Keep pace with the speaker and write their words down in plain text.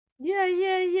Yeah.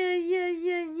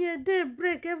 Day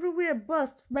break everywhere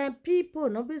bust. My people,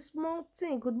 no be small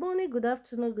thing. Good morning, good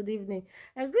afternoon, good evening.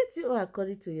 I greet you all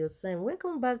according to your sign.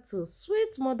 Welcome back to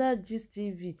Sweet Mother Gist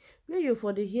TV, where you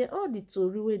for the hear all the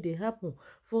tori wey dey happen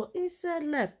for inside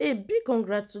life. A big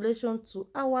congratulations to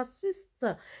our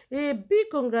sister. A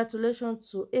big congratulations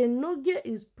to Enogie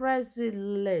is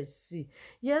priceless.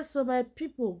 Yes, so my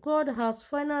people, God has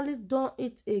finally done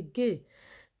it again.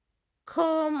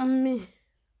 Come me.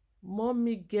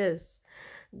 Mommy guess.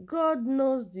 God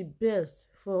knows the best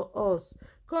for us.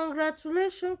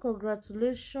 Congratulations.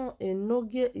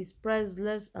 Enogie is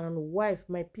priceless and wife,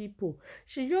 my people.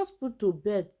 She just put to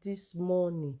bed this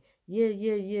morning.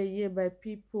 Yeah, my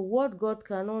people. What God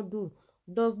cannot do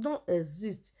does not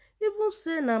exist. Even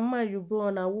say na man you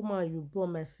born, na woman you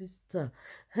born, my sister.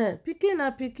 Pikin na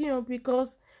pikin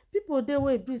because people dey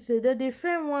wey be say dem dey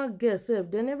find one girl sef,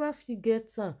 dem never fit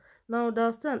get am. Now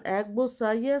understand,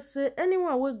 Agbosa, yes, say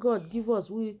anyone wey God give us,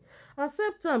 we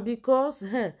accept am because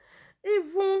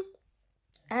even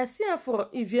I see am for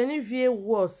Enogie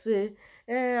word say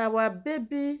our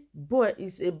baby boy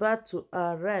is about to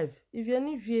arrive.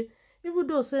 Enogie, even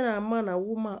though say na man and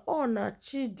woman, all na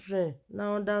children.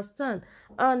 Now understand,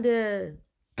 and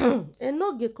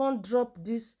Enogie come drop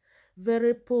this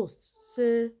very post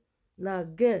say na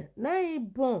girl na im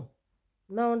born.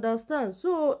 Now understand,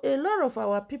 so a lot of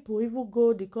our people even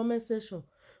go the comment section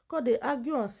come dey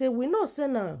argue and say we know say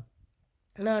na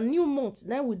new month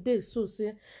na we dey, so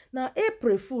say na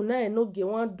April fool na Enogie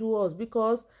wan do us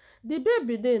because the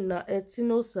baby name na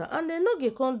Etinosa, and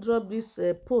Enogie come drop this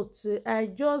post say I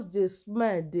just dey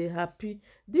smile dey happy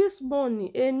this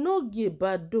morning. Enogie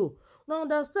bado. Now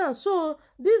understand, so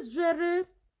this very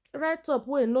write up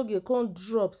wey Enogie come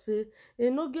drop say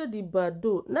Enogie the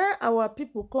bado, na our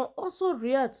people come also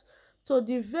react to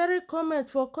the very comment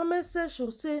for comment section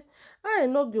say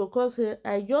Enogie come say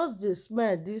I just dey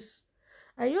smile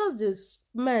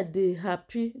dey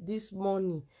happy this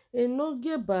morning.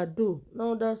 Enogie bado.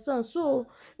 Now understand, so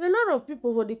a lot of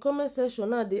people for the comment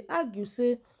section now dey argue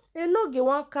say Enogie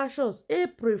wan catch us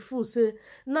April fool, say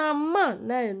na man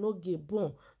na Enogie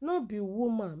born, no be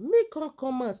woman. Me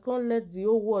come out come let the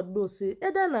whole world know say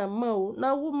either na man o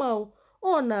na woman o,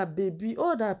 or na baby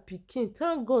or na pikin.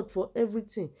 Thank God for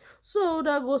everything. So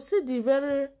una go see the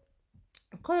very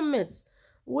comments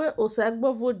wey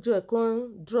Osagbovo Joy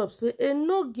come drop say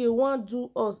Enogie wan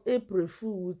do us April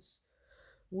fool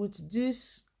with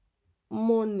this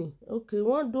morning. Okay,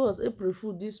 wan do us April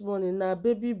fool this morning. Na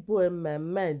baby boy my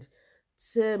mind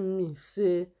tell me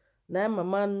say na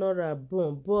mama Nora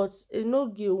born, but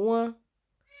Enogie wan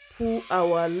pull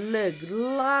our leg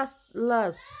last.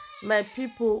 My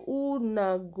people, who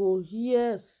na go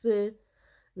hear say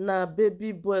na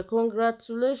baby boy.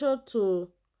 Congratulations to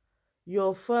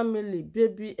your family,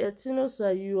 baby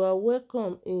Etinosa. You are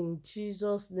welcome in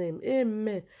Jesus name,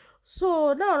 amen.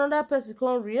 So now another person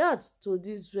come react to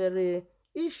this very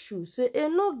issue say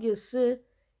Enogie say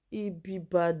e be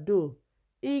bado.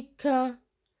 He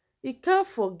can't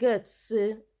forget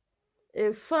say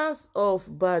a fans of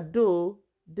bado,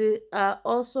 they are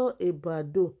also a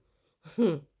bado.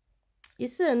 He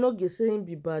say Enogie say him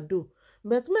be bado,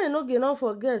 but me Enogie no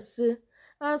forget say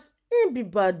as him be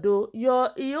bado,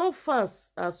 your own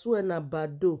fans as well na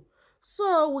bado.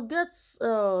 So we get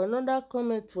another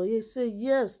comment for you say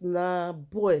yes na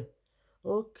boy.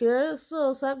 Okay,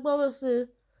 so Sagbawe say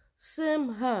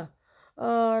same her.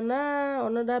 Now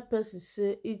another person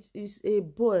say it is a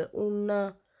boy.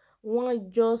 Una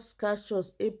wan just catch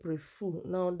us April fool.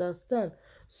 Now understand.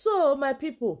 So my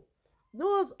people,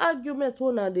 those arguments wey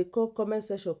una dey call comment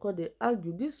section call dey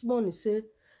argue this morning say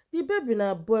the baby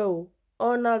na boy o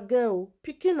or na girl o,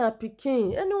 pikin na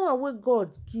pikin. Anyone wey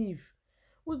God give,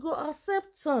 we go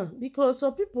accept am because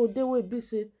some people dey wey be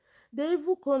say they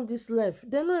even come this life,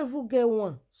 they no even get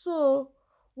one. So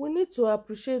we need to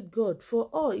appreciate God for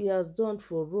all he has done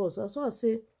for us. As well as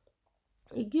say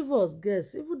he give us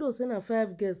girls, even though say na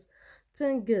 5 girls,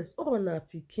 10 girls, all na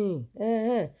pikin.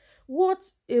 What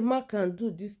a man can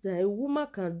do this time, a woman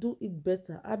can do it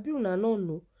better. Abi una no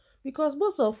know, because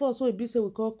most of us wey be say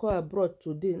we call abroad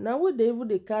today, na we dey even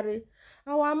dey carry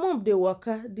our mom dey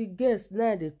waka, the girls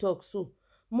na dey talk so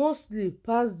mostly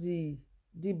pass the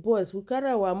boys. We carry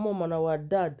our mom and our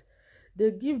dad,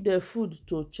 they give their food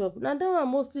to chop. Now that one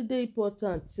mostly dey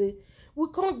important. Say we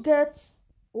can't get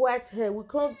white hair, we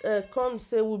can't come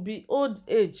say we be old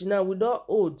age now, we don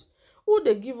old. Who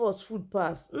dey give us food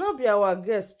pass? No be our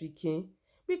girls pikin,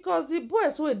 because the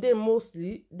boys wey dey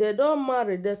mostly they don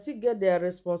marry, they still get their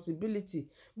responsibility.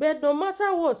 But no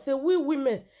matter what, say we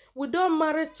women, we don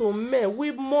marry to men,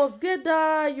 we must get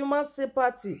that human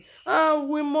sympathy, and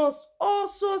we must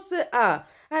also say, I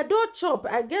don chop,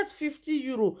 I get 50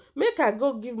 euro, make I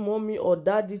go give mommy or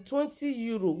daddy 20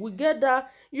 euro. We get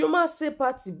that human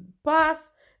sympathy pass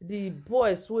the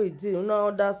boys wey dey, una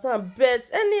understand. But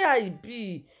anyhow e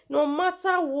be, no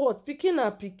matter what, pikin na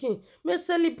pikin. May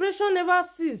celebration never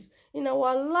cease in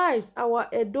our lives. Our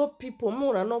Edo people, make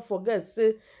una no forget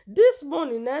say this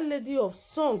morning na lady of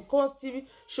song come still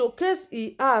showcase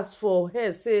e ass for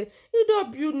her, say e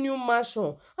don build new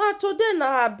mansion, and today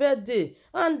na her birthday,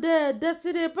 and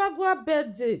Desire Bagua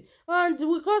birthday, and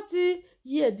we come still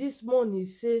hear this morning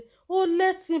say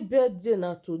Oletin birthday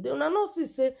na today. Una no see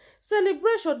say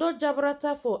celebration don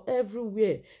jabrata for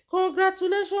everywhere.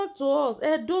 Congratulations to us,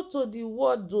 Edo to the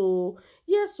world o.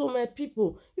 Yes o my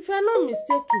people, if I no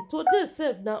mistaken, today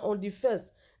sef na on the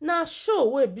 1st. Na show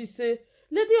wey be say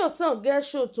lady of song get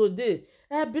show today.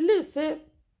 I believe say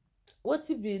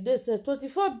wetin be dey say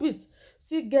 24-bit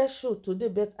still get show today,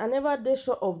 but I never dey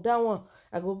sure of that one.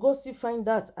 I go still find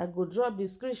out. I go drop the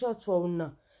screenshot for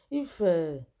una if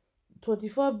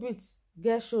 24-bit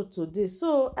get show today.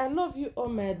 So I love you all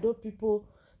my Edo people.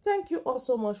 Thank you all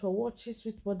so much for watching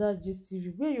Sweet Mother Gist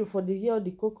TV, where you for the hear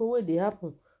the koko wey dey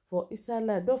happen for inside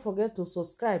life. Don't forget to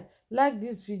subscribe, like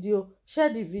this video, share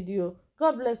the video.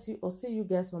 God bless you, or see you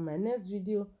guys on my next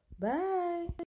video. Bye.